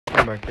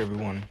back,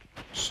 everyone.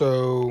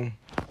 So,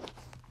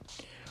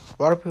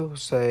 a lot of people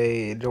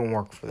say it don't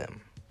work for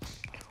them.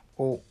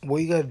 Well, what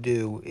you gotta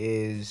do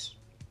is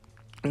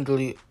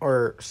delete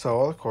or sell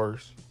all the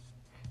cars.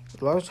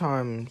 A lot of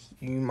times,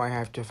 you might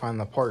have to find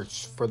the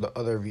parts for the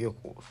other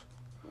vehicles.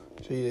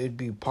 So it'd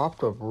be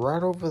popped up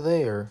right over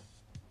there.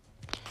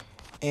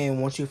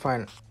 And once you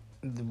find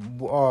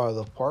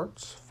the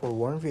parts for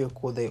one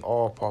vehicle, they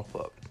all pop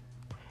up,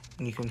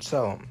 and you can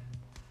sell them.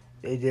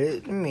 They did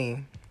it to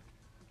me,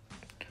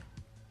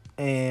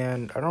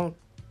 and I don't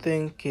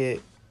think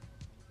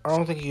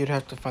you'd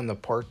have to find the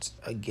parts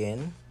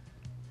again.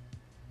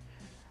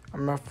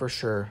 I'm not for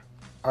sure.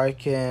 I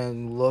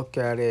can look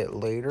at it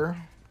later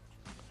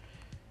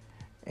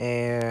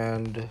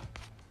and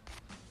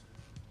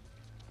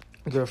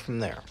go from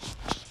there.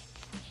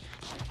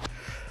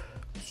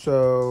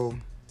 So,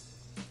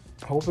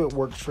 hope it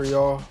works for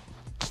y'all,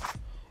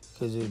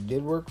 because it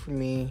did work for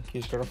me.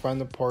 You just gotta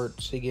find the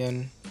parts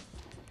again,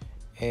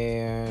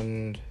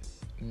 and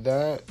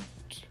that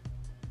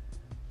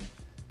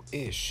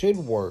it should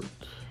work.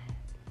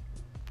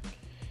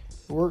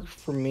 It worked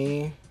for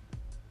me.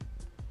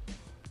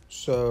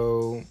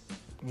 So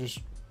just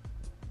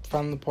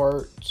find the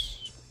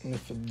parts, and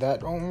if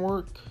that don't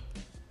work,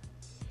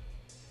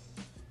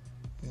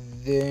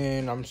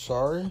 then I'm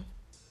sorry,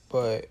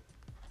 but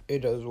it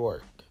does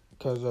work,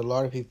 because a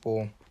lot of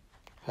people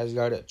has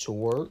got it to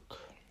work.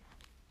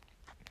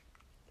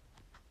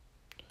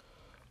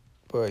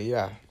 But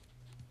yeah,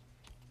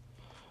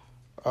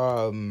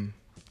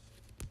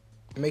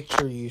 make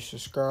sure you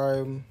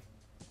subscribe,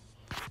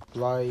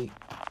 like,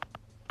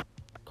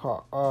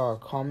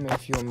 comment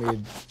if you want me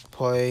to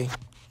play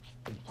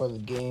the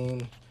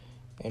game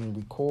and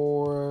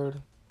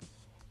record,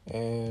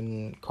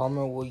 and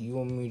comment what you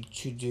want me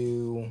to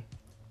do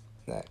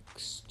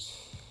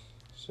next.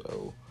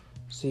 So,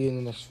 see you in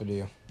the next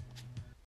video.